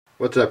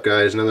What's up,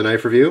 guys? Another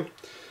knife review.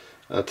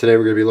 Today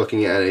we're going to be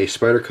looking at a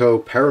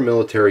Spyderco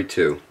Paramilitary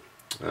 2.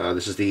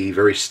 This is the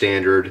very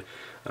standard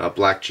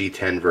black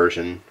G10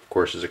 version. Of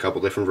course, there's a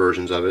couple different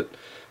versions of it.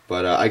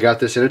 But I got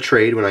this in a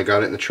trade. When I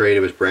got it in the trade,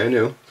 it was brand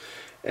new.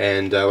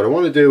 And what I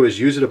want to do is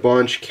use it a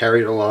bunch,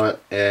 carry it a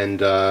lot, and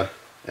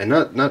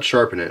not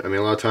sharpen it. I mean,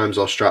 a lot of times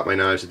I'll strap my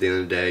knives at the end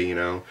of the day, you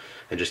know,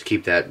 and just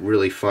keep that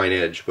really fine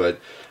edge. But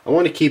I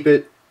want to keep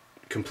it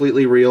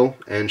completely real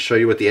and show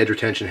you what the edge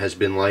retention has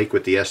been like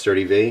with the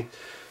S30V.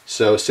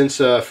 So since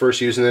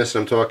first using this,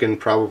 I'm talking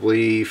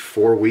probably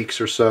 4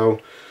 weeks or so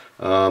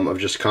of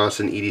just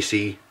constant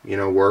EDC, you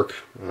know, work,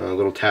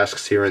 little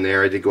tasks here and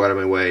there. I did go out of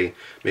my way,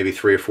 maybe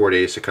 3 or 4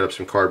 days to cut up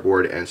some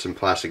cardboard and some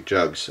plastic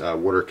jugs,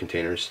 water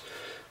containers.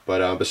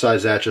 But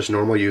besides that, just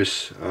normal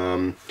use.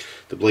 The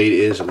blade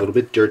is a little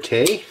bit dirty.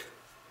 You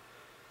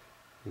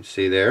can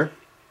see there.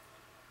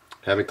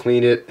 Haven't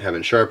cleaned it,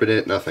 haven't sharpened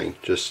it, nothing.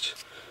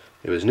 Just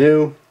it was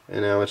new,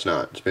 and now it's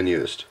not. It's been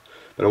used.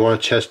 But I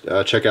want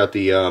to check out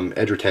the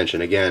edge retention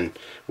again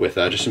with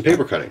just some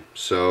paper cutting.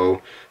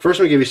 So first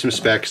I'm going to give you some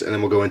specs, and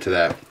then we'll go into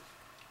that.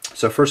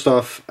 So first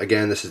off,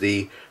 again, this is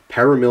the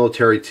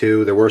Paramilitary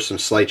 2. There were some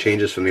slight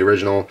changes from the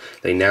original.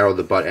 They narrowed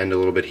the butt end a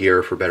little bit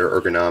here for better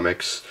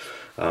ergonomics.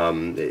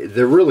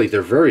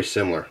 They're very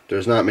similar.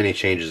 There's not many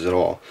changes at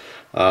all.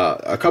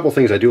 A couple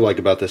things I do like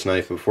about this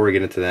knife. Before we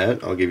get into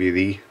that, I'll give you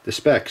the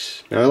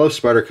specs. Now, I love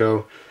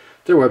Spyderco.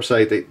 Their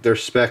website, their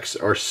specs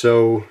are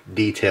so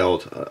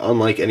detailed,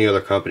 unlike any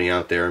other company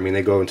out there. I mean,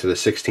 they go into the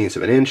 16ths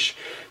of an inch.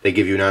 They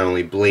give you not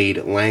only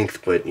blade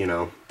length, but, you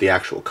know, the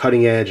actual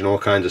cutting edge and all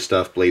kinds of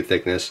stuff, blade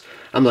thickness.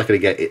 I'm not going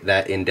to get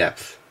that in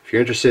depth. If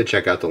you're interested,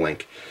 check out the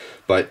link.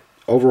 But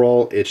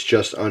overall, it's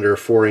just under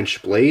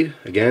 4-inch blade.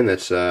 Again,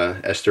 that's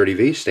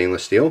S30V,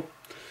 stainless steel.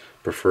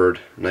 Preferred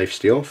knife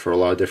steel for a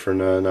lot of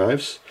different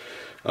knives.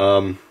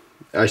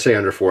 I say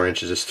under 4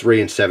 inches. It's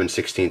 3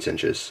 7/16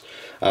 inches.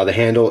 The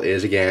handle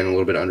is, again, a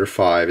little bit under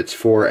 5. It's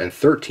 4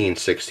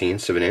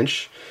 13/16 of an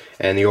inch,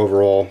 and the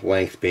overall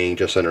length being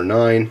just under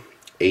 9,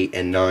 8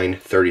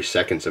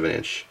 9/32 of an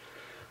inch.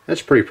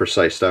 That's pretty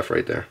precise stuff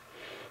right there.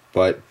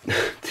 But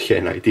to get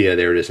an idea,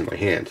 there it is in my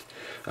hand.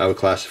 I would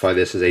classify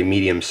this as a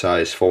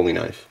medium-sized folding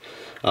knife.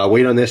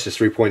 Weight on this is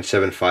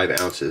 3.75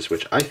 ounces,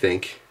 which I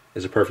think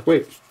is a perfect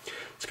weight.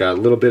 It's got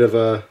a little bit of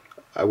a,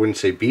 I wouldn't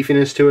say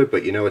beefiness to it,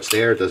 but you know it's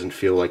there. It doesn't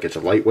feel like it's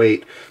a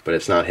lightweight, but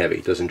it's not heavy.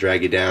 It doesn't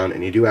drag you down,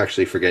 and you do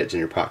actually forget it's in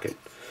your pocket.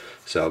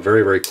 So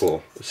very, very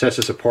cool. What sets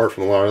this apart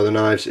from a lot of other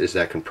knives is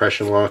that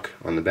compression lock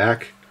on the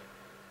back.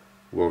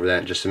 We'll go over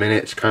that in just a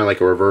minute. It's kind of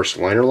like a reverse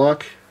liner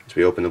lock. As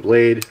we open the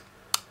blade,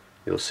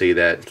 you'll see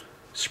that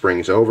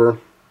springs over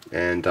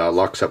and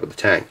locks up with the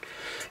tang.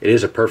 It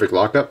is a perfect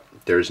lockup.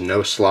 There's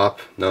no slop,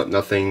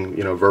 nothing,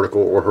 you know,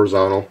 vertical or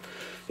horizontal.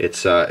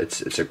 It's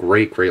a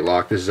great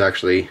lock. This is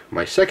actually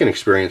my second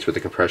experience with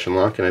the compression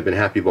lock, and I've been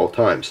happy both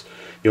times.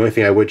 The only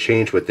thing I would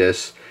change with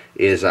this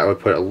is I would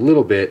put a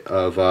little bit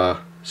of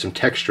some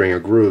texturing or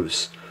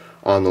grooves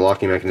on the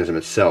locking mechanism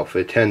itself.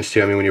 It tends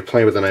to, I mean, when you're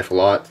playing with the knife a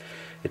lot,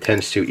 it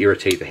tends to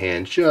irritate the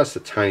hand just a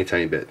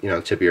tiny bit, you know,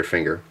 the tip of your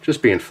finger,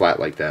 just being flat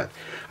like that.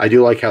 I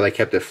do like how they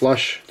kept it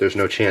flush. There's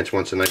no chance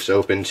once the knife's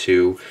open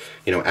to,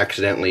 you know,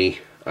 accidentally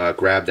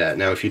grab that.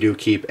 Now, if you do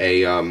keep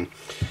a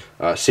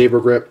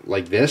saber grip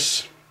like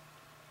this,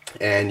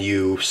 and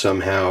you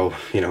somehow,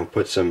 you know,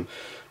 put some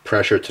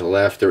pressure to the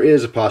left, there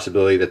is a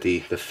possibility that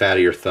the fat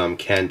of your thumb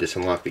can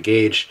disunlock the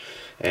gauge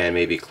and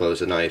maybe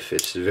close the knife.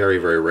 It's very,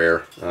 very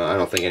rare. I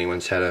don't think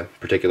anyone's had a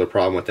particular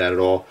problem with that at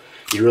all.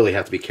 You really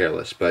have to be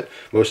careless, but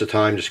most of the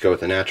time, just go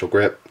with a natural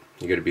grip.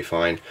 You're going to be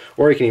fine.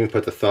 Or you can even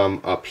put the thumb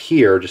up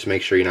here, just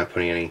make sure you're not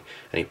putting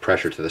any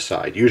pressure to the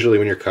side. Usually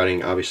when you're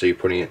cutting, obviously you're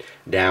putting it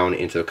down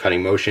into the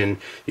cutting motion.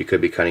 You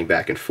could be cutting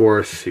back and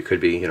forth. You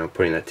could be, you know,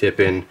 putting that tip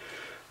in,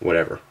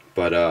 whatever.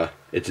 But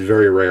it's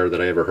very rare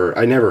that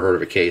I never heard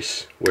of a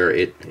case where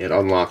it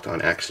unlocked on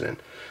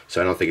accident.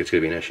 So I don't think it's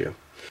going to be an issue.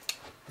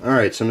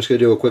 Alright, so I'm just going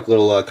to do a quick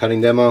little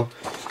cutting demo.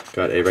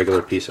 Got a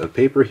regular piece of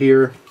paper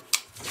here.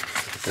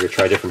 I'm going to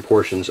try different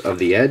portions of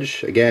the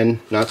edge.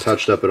 Again, not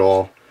touched up at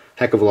all.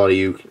 Heck of a lot of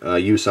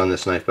use on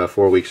this knife, about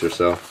 4 weeks or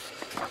so.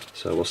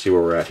 So we'll see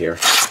where we're at here.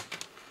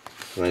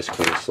 Nice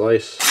clean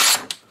slice.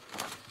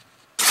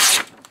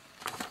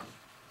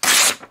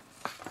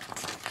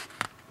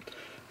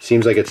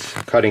 Seems like it's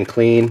cutting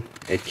clean.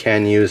 It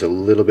can use a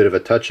little bit of a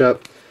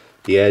touch-up.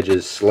 The edge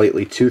is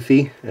slightly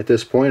toothy at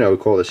this point. I would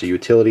call this a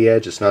utility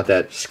edge. It's not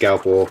that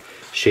scalpel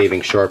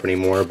shaving sharp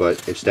anymore,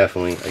 but it's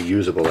definitely a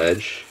usable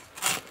edge.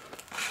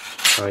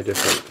 Try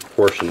different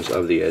portions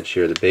of the edge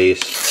here. The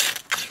base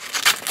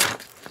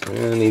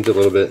and needs a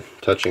little bit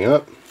touching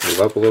up. Move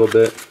up a little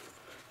bit.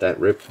 That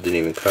rip didn't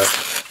even cut.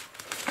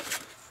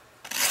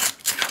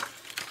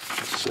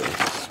 So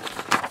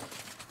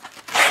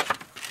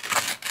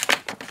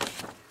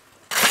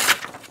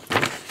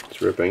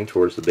it's ripping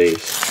towards the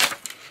base.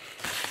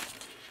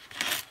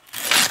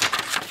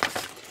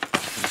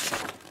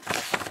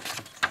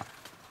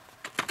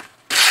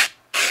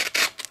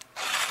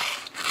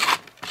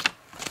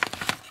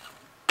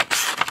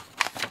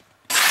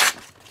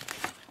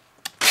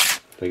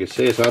 you can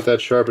see, it's not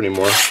that sharp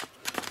anymore.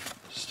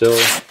 Still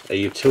a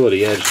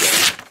utility edge there.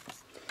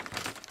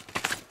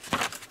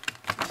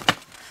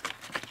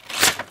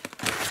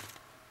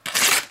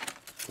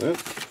 Well,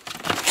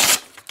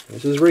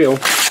 this is real.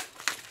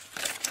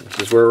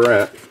 This is where we're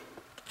at.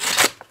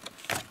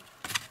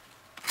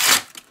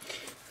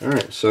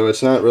 Alright, so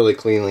it's not really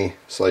cleanly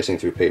slicing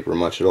through paper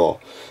much at all.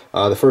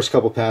 The first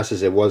couple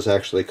passes it was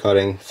actually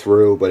cutting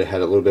through, but it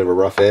had a little bit of a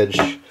rough edge.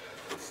 I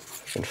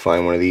can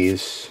find one of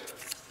these.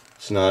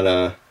 It's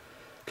not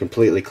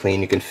completely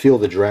clean. You can feel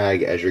the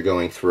drag as you're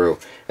going through,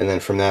 and then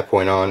from that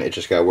point on it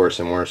just got worse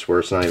and worse, where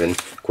it's not even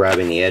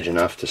grabbing the edge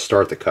enough to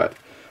start the cut.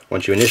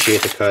 Once you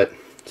initiate the cut,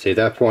 see at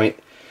that point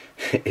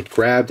it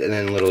grabbed and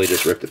then literally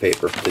just ripped the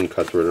paper. Didn't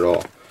cut through it at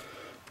all.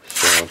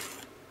 So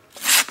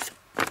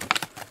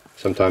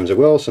sometimes it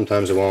will,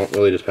 sometimes it won't.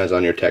 Really depends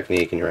on your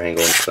technique and your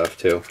angle and stuff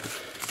too.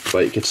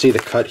 But you can see the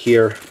cut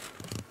here.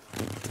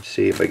 Let's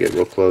see if I get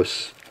real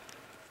close.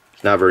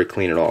 It's not very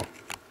clean at all.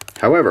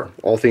 However,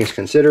 all things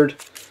considered,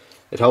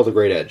 it held a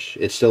great edge.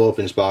 It still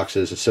opens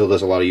boxes. It still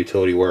does a lot of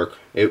utility work.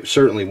 It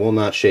certainly will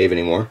not shave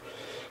anymore.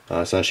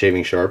 It's not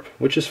shaving sharp,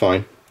 which is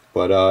fine.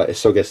 But it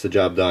still gets the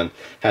job done.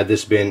 Had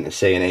this been,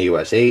 say, an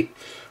AUS 8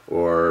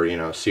 or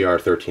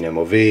CR13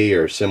 MOV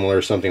or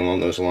similar, something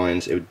along those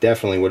lines, it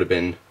definitely would have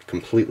been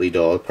completely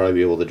dull. I'd probably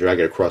be able to drag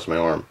it across my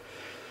arm.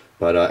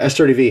 But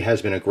S30V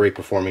has been a great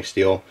performing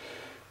steel.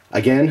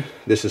 Again,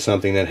 this is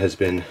something that has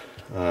been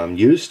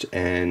used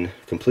and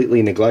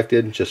completely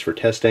neglected just for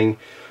testing.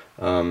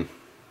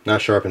 Not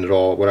sharpened at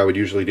all. What I would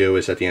usually do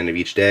is at the end of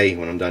each day,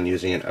 when I'm done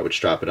using it, I would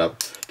strap it up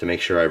to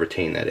make sure I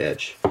retain that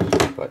edge.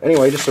 But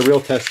anyway, just a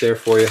real test there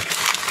for you. I'll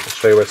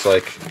show you what it's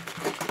like.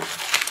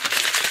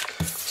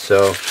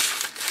 So,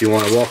 if you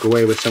want to walk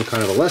away with some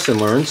kind of a lesson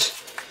learned,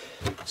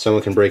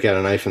 someone can break out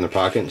a knife in their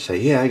pocket and say,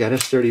 yeah, I got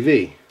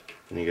S30V.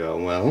 And you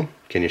go, well,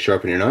 can you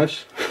sharpen your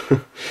knives?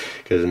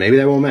 Because maybe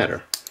that won't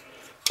matter.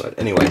 But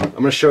anyway, I'm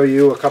going to show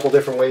you a couple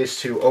different ways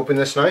to open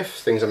this knife.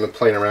 Things I've been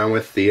playing around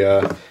with.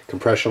 The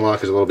compression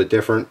lock is a little bit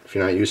different if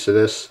you're not used to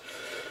this.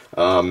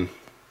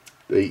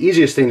 The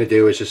easiest thing to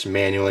do is just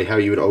manually, how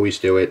you would always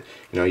do it.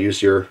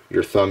 Use your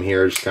thumb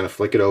here, just kind of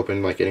flick it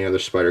open like any other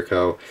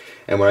Spyderco.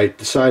 And what I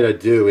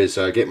decided to do is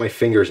get my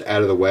fingers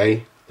out of the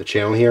way, the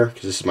channel here,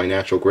 because this is my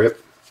natural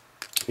grip.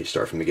 You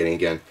start from the beginning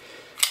again.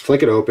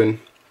 Flick it open,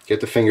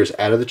 get the fingers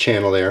out of the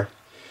channel there.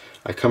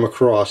 I come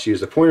across, use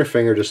the pointer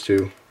finger just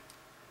to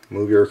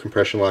move your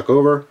compression lock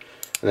over,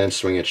 and then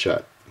swing it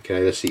shut.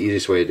 Okay, that's the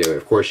easiest way to do it.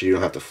 Of course, you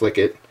don't have to flick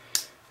it.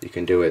 You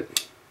can do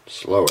it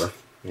slower,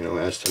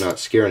 as to not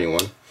scare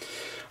anyone.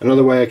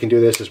 Another way I can do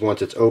this is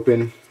once it's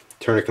open,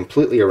 turn it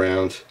completely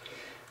around.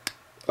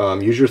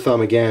 Use your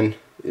thumb again.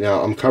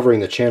 Now I'm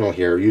covering the channel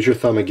here. Use your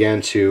thumb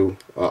again to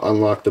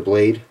unlock the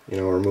blade,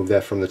 remove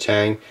that from the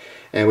tang.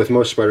 And with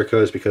most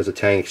Spydercos, because the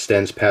tang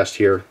extends past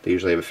here, they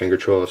usually have a finger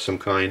troll of some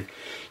kind.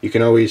 You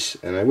can always,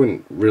 and I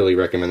wouldn't really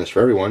recommend this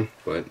for everyone,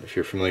 but if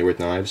you're familiar with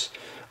knives,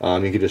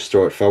 you can just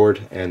throw it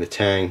forward and the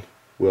tang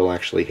will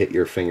actually hit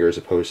your finger as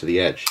opposed to the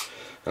edge.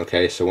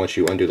 Okay, so once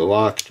you undo the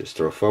lock, just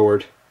throw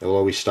forward. It will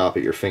always stop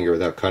at your finger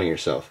without cutting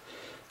yourself.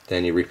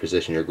 Then you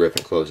reposition your grip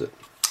and close it.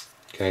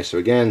 Okay, so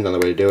again, another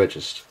way to do it,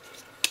 just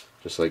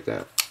like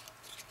that.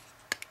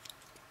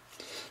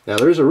 Now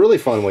there's a really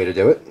fun way to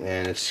do it,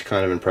 and it's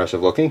kind of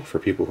impressive looking for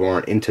people who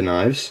aren't into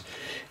knives,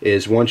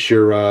 is once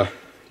you're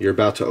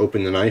about to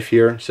open the knife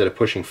here, instead of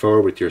pushing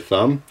forward with your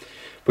thumb,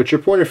 put your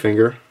pointer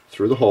finger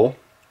through the hole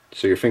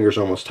so your finger's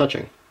almost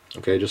touching.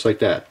 Okay, just like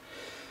that.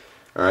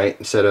 Alright,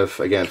 instead of,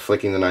 again,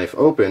 flicking the knife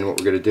open, what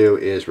we're going to do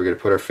is we're going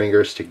to put our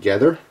fingers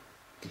together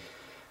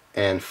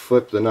and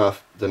flip the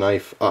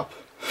knife up.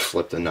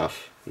 Flip the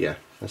knife. Yeah,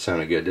 that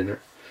sounded good, didn't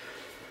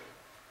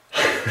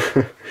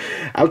it?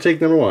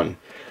 Outtake number one.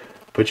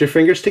 Put your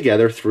fingers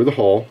together through the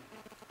hole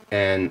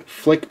and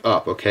flick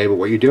up, okay? But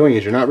what you're doing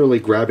is you're not really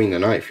grabbing the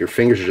knife. Your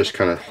fingers are just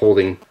kind of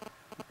holding,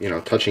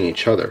 touching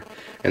each other.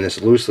 And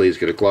this loosely is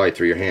going to glide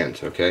through your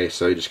hands, okay?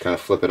 So you just kind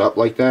of flip it up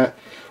like that.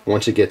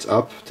 Once it gets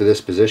up to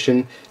this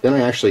position, then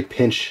I actually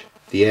pinch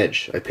the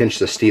edge. I pinch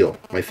the steel.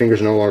 My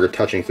fingers are no longer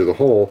touching through the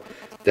hole.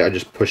 I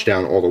just push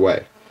down all the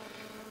way.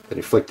 Then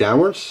you flick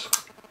downwards.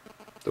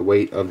 The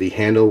weight of the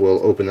handle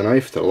will open the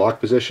knife to the lock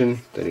position.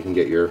 Then you can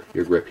get your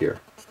grip here.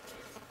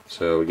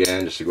 So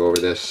again, just to go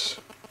over this,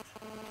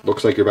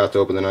 looks like you're about to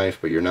open the knife,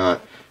 but you're not.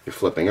 You're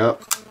flipping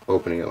up,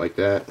 opening it like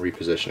that,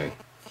 repositioning.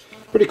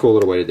 Pretty cool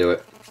little way to do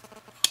it.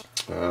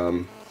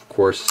 Of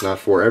course, it's not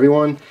for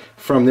everyone.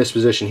 From this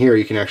position here,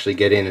 you can actually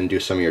get in and do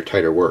some of your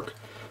tighter work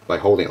by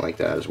holding it like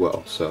that as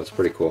well. So it's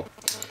pretty cool.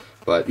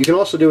 But you can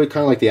also do it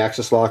kind of like the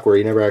axis lock, where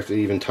you never have to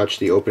even touch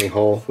the opening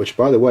hole, which,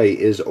 by the way,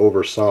 is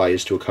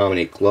oversized to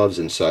accommodate gloves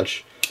and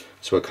such.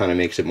 So it kind of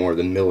makes it more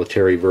the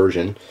military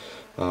version.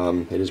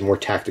 It is more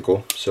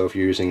tactical, so if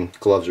you're using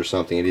gloves or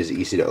something, it is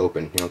easy to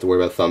open. You don't have to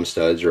worry about thumb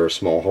studs or a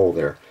small hole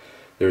there.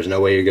 There's no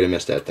way you're going to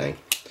miss that thing.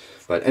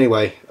 But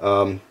anyway,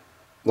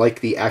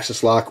 like the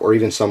axis lock or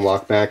even some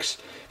lockbacks,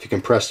 if you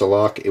compress the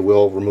lock, it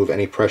will remove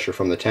any pressure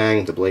from the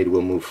tang. The blade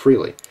will move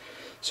freely.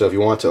 So if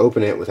you want to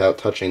open it without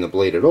touching the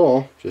blade at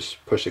all,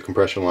 just push the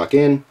compression lock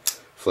in,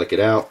 flick it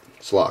out,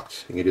 it's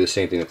locked. You can do the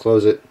same thing to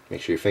close it.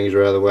 Make sure your fingers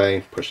are out of the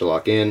way, push the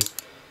lock in,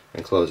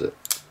 and close it.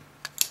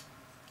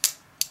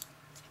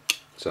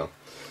 So,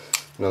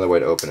 another way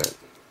to open it.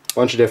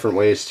 Bunch of different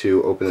ways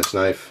to open this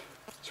knife.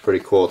 It's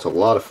pretty cool. It's a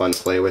lot of fun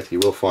to play with. You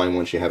will find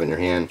once you have it in your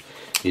hand,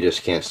 you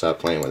just can't stop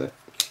playing with it.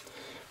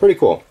 Pretty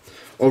cool.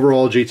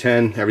 Overall,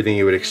 G10, everything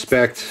you would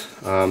expect.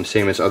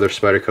 Same as other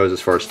Spydercos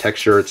as far as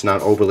texture. It's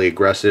not overly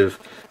aggressive,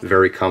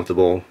 very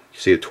comfortable. You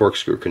see a torque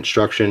screw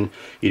construction.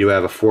 You do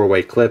have a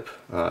 4-way clip,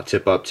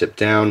 tip up, tip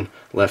down,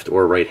 left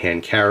or right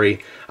hand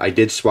carry. I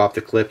did swap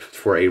the clip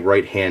for a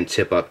right hand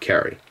tip up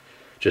carry.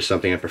 Just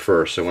something I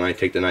prefer. So when I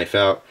take the knife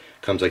out,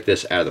 it comes like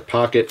this out of the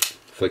pocket,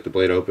 flick the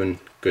blade open,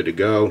 good to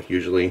go.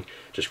 Usually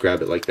just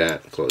grab it like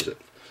that and close it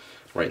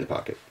right in the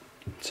pocket.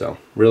 So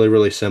really,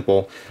 really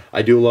simple.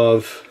 I do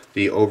love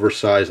the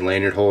oversized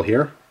lanyard hole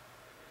here.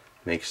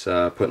 Makes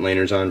putting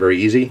lanyards on very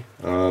easy.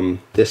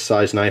 This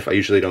size knife I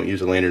usually don't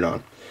use a lanyard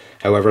on.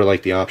 However, I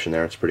like the option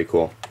there. It's pretty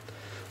cool.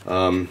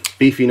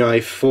 Beefy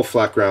knife, full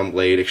flat ground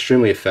blade,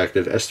 extremely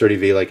effective.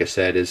 S30V, like I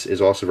said,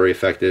 is also very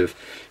effective.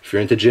 If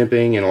you're into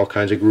jimping and all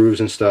kinds of grooves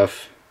and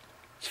stuff,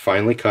 it's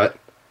finely cut.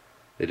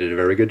 They did a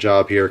very good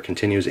job here. It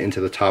continues into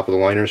the top of the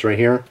liners right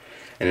here,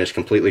 and it's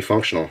completely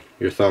functional.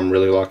 Your thumb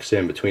really locks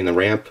in between the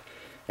ramp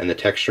and the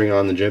texturing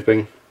on the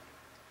jimping.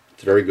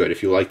 It's very good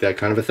if you like that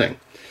kind of a thing.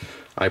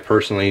 I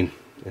personally,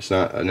 it's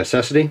not a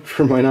necessity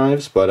for my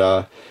knives,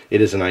 but it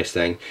is a nice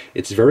thing.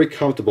 It's very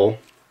comfortable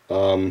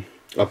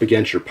up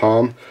against your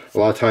palm. A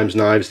lot of times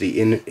knives,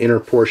 the inner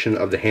portion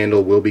of the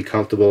handle will be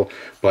comfortable,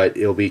 but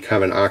it'll be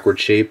kind of an awkward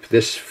shape.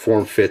 This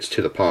form fits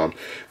to the palm.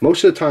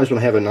 Most of the times when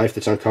I have a knife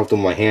that's uncomfortable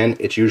in my hand,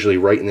 it's usually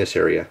right in this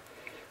area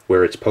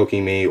where it's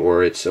poking me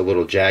or it's a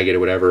little jagged or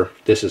whatever.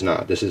 This is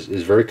not. This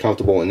is very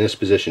comfortable in this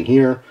position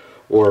here,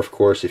 or of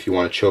course if you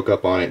want to choke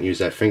up on it and use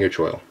that finger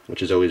choil,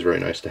 which is always very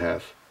nice to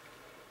have.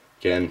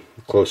 Again,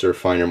 closer,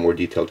 finer, more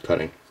detailed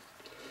cutting.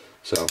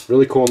 So,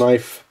 really cool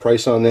knife.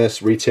 Price on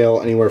this,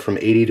 retail anywhere from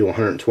 $80 to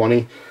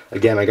 $120.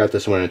 Again, I got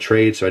this one in a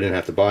trade, so I didn't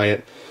have to buy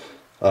it.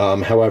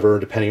 However,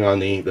 depending on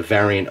the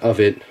variant of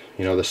it,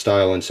 you know, the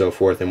style and so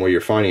forth, and where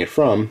you're finding it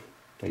from,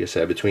 like I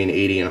said, between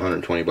 $80 and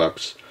 120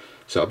 bucks.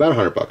 So, about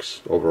 100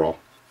 bucks overall.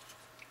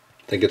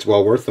 I think it's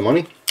well worth the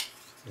money,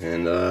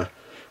 and I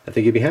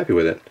think you'd be happy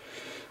with it.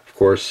 Of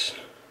course,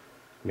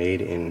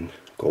 made in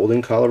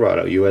Golden,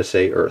 Colorado,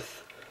 USA,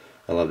 Earth.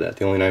 I love that.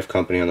 The only knife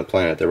company on the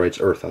planet that writes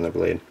Earth on their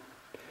blade.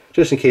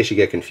 Just in case you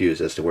get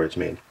confused as to where it's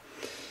made.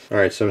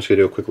 Alright, so I'm just going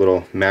to do a quick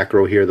little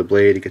macro here of the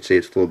blade. You could see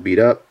it's a little beat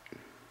up.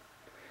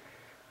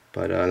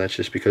 But that's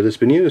just because it's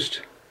been used.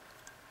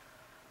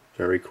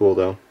 Very cool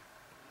though.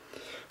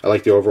 I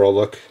like the overall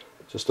look.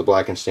 Just the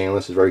black and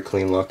stainless is a very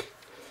clean look.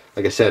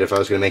 Like I said, if I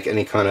was going to make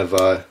any kind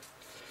of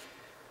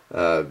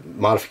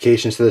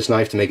modifications to this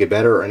knife to make it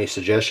better, or any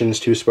suggestions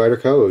to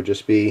Spyderco, it would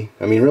just be,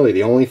 I mean really,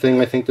 the only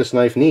thing I think this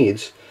knife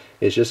needs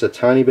is just a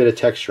tiny bit of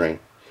texturing.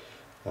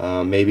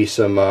 Maybe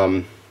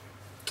some,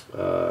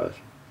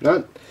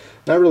 not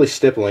really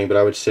stippling, but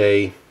I would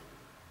say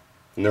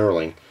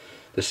knurling.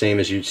 The same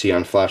as you'd see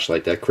on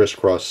Flashlight, that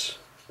crisscross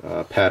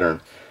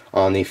pattern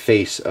on the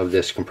face of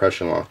this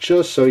compression lock.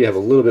 Just so you have a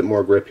little bit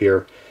more grip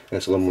here, and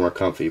it's a little more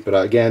comfy. But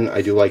again,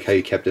 I do like how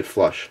you kept it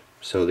flush.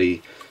 So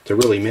to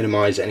really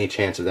minimize any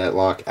chance of that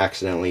lock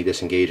accidentally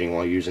disengaging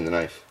while using the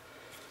knife.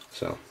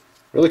 So,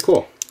 really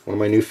cool. One of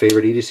my new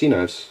favorite EDC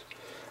knives.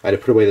 I had to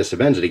put away the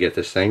Sebenza to get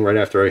this thing. Right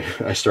after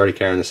I started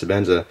carrying the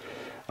Sebenza,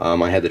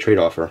 I had the trade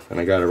offer, and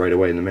I got it right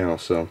away in the mail.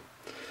 So,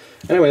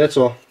 anyway, that's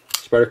all.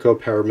 Spyderco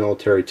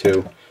Paramilitary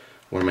 2.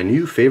 One of my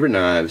new favorite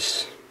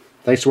knives.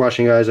 Thanks for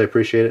watching, guys. I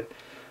appreciate it.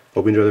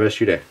 Hope you enjoy the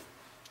rest of your day.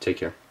 Take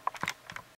care.